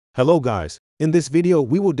Hello guys, in this video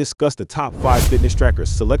we will discuss the top 5 fitness trackers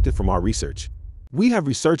selected from our research. We have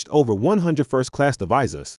researched over 100 first-class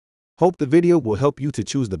devices. Hope the video will help you to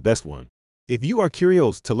choose the best one. If you are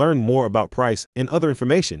curious to learn more about price and other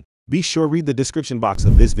information, be sure read the description box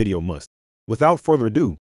of this video must. Without further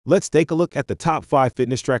ado, let's take a look at the top 5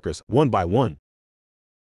 fitness trackers one by one.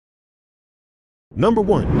 Number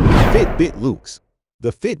 1. Fitbit Luxe.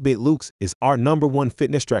 The Fitbit Luxe is our number 1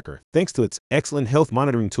 fitness tracker thanks to its excellent health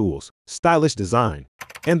monitoring tools, stylish design,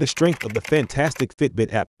 and the strength of the fantastic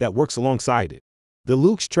Fitbit app that works alongside it. The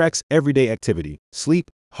Luxe tracks everyday activity, sleep,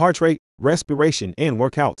 heart rate, respiration, and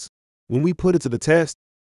workouts. When we put it to the test,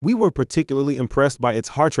 we were particularly impressed by its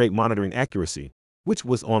heart rate monitoring accuracy, which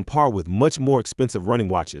was on par with much more expensive running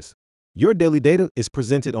watches. Your daily data is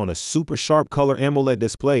presented on a super sharp color AMOLED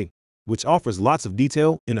display, which offers lots of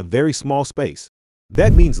detail in a very small space.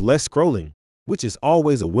 That means less scrolling, which is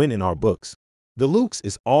always a win in our books. The Luxe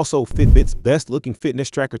is also Fitbit's best-looking fitness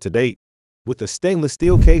tracker to date, with a stainless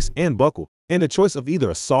steel case and buckle, and a choice of either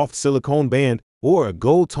a soft silicone band or a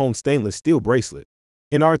gold-toned stainless steel bracelet.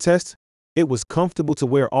 In our tests, it was comfortable to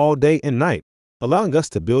wear all day and night, allowing us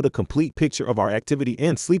to build a complete picture of our activity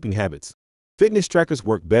and sleeping habits. Fitness trackers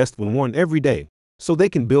work best when worn every day, so they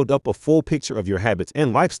can build up a full picture of your habits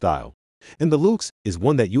and lifestyle. And the Luxe is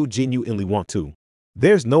one that you'll genuinely want to.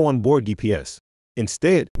 There's no onboard GPS.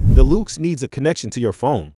 Instead, the Luxe needs a connection to your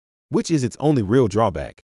phone, which is its only real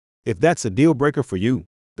drawback. If that's a deal breaker for you,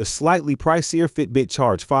 the slightly pricier Fitbit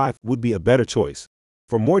Charge 5 would be a better choice.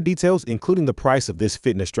 For more details, including the price of this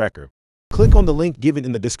fitness tracker, click on the link given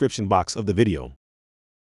in the description box of the video.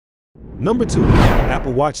 Number 2.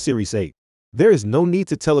 Apple Watch Series 8. There is no need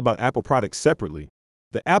to tell about Apple products separately.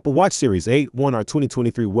 The Apple Watch Series 8 won our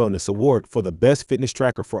 2023 Wellness Award for the best fitness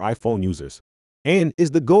tracker for iPhone users, and is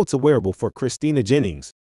the go-to wearable for Christina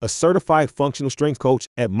Jennings, a certified functional strength coach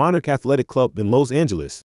at Monarch Athletic Club in Los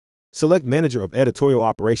Angeles. Select Manager of Editorial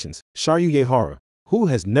Operations, Shayu Yehara, who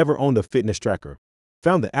has never owned a fitness tracker,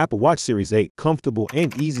 found the Apple Watch Series 8 comfortable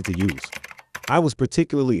and easy to use. I was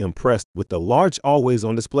particularly impressed with the large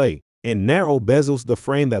always-on display and narrow bezels, the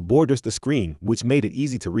frame that borders the screen, which made it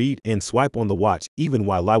easy to read and swipe on the watch even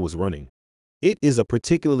while I was running. It is a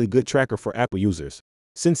particularly good tracker for Apple users,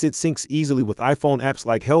 since it syncs easily with iPhone apps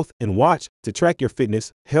like Health and Watch to track your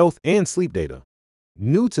fitness, health, and sleep data.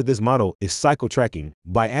 New to this model is cycle tracking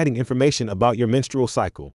by adding information about your menstrual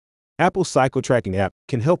cycle. Apple's cycle tracking app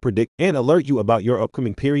can help predict and alert you about your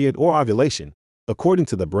upcoming period or ovulation, according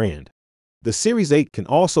to the brand. The Series 8 can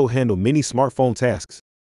also handle many smartphone tasks.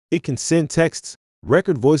 It can send texts,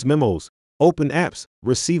 record voice memos, open apps,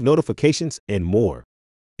 receive notifications, and more.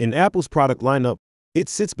 In Apple's product lineup, it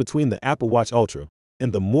sits between the Apple Watch Ultra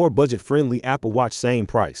and the more budget-friendly Apple Watch same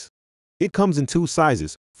price. It comes in 2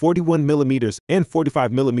 sizes, 41mm and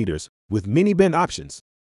 45mm, with mini band options.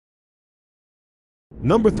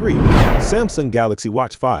 Number 3. Samsung Galaxy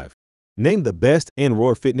Watch 5. Named the best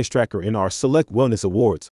Android fitness tracker in our Select Wellness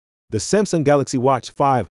Awards, the Samsung Galaxy Watch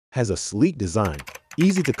 5 has a sleek design,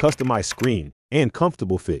 easy to customize screen, and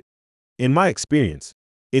comfortable fit. In my experience,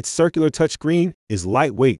 its circular touchscreen is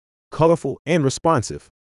lightweight, colorful, and responsive.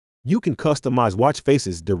 You can customize watch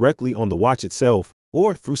faces directly on the watch itself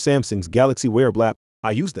or through Samsung's Galaxy Wearable app.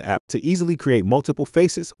 I use the app to easily create multiple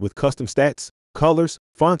faces with custom stats, colors,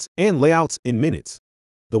 fonts, and layouts in minutes.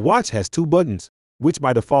 The watch has 2 buttons, which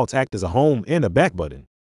by default act as a home and a back button.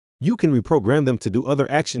 You can reprogram them to do other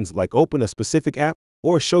actions like open a specific app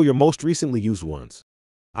or show your most recently used ones.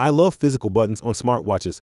 I love physical buttons on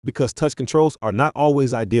smartwatches because touch controls are not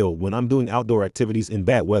always ideal when I'm doing outdoor activities in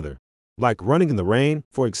bad weather, like running in the rain,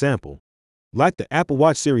 for example. Like the Apple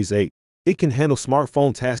Watch Series 8, it can handle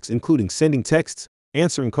smartphone tasks including sending texts,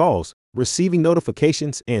 answering calls, receiving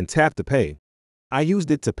notifications, and tap to pay. I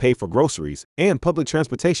used it to pay for groceries and public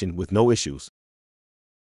transportation with no issues.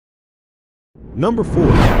 Number 4.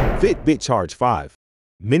 Fitbit Charge 5.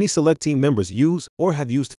 Many Select team members use or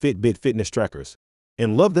have used Fitbit fitness trackers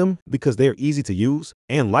and love them because they are easy to use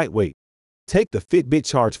and lightweight. Take the Fitbit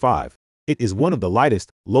Charge 5. It is one of the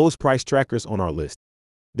lightest, lowest price trackers on our list.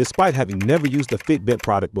 Despite having never used a Fitbit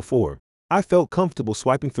product before, I felt comfortable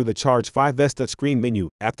swiping through the Charge 5's touchscreen menu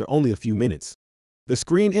after only a few minutes. The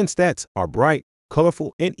screen and stats are bright,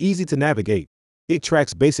 colorful, and easy to navigate. It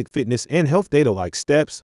tracks basic fitness and health data like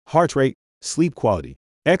steps, heart rate, sleep quality,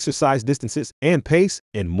 exercise distances and pace,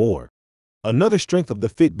 and more. Another strength of the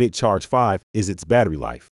Fitbit Charge 5 is its battery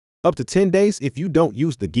life. Up to 10 days if you don't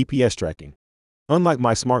use the GPS tracking. Unlike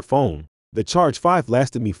my smartphone, the Charge 5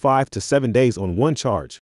 lasted me 5 to 7 days on one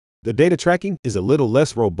charge. The data tracking is a little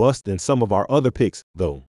less robust than some of our other picks,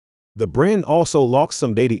 though. The brand also locks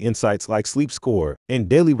some data insights like sleep score and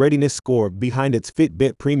daily readiness score behind its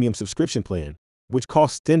Fitbit Premium subscription plan, which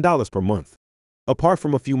costs $10 per month. Apart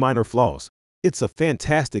from a few minor flaws, it's a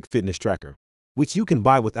fantastic fitness tracker, which you can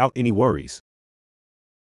buy without any worries.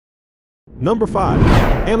 Number 5.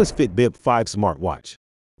 Amazfit Bip 5 Smartwatch.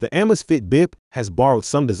 The Amazfit Bip has borrowed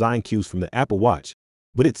some design cues from the Apple Watch,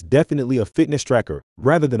 but it's definitely a fitness tracker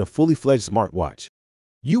rather than a fully fledged smartwatch.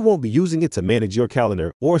 You won't be using it to manage your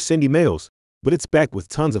calendar or send emails, but it's packed with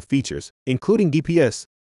tons of features, including GPS,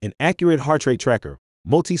 an accurate heart rate tracker,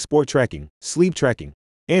 multi-sport tracking, sleep tracking,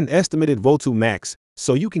 and estimated VO2 max,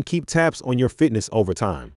 so you can keep tabs on your fitness over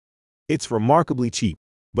time. It's remarkably cheap,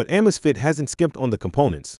 but Amazfit hasn't skimped on the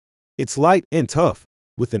components. It's light and tough.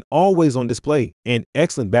 With an always-on display and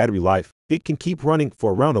excellent battery life, it can keep running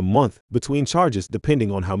for around a month between charges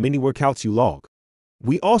depending on how many workouts you log.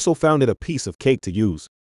 We also found it a piece of cake to use,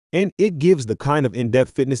 and it gives the kind of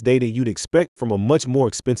in-depth fitness data you'd expect from a much more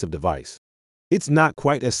expensive device. It's not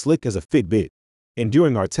quite as slick as a Fitbit, and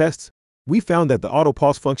during our tests, we found that the auto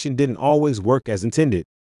pause function didn't always work as intended,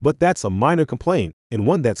 but that's a minor complaint and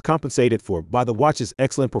one that's compensated for by the watch's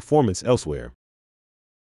excellent performance elsewhere.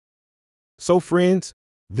 So friends,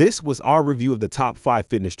 this was our review of the top 5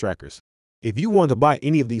 fitness trackers. If you want to buy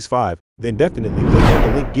any of these 5, then definitely click on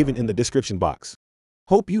the link given in the description box.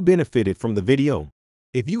 Hope you benefited from the video.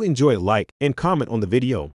 If you enjoyed, like and comment on the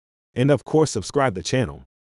video, and of course subscribe to the channel.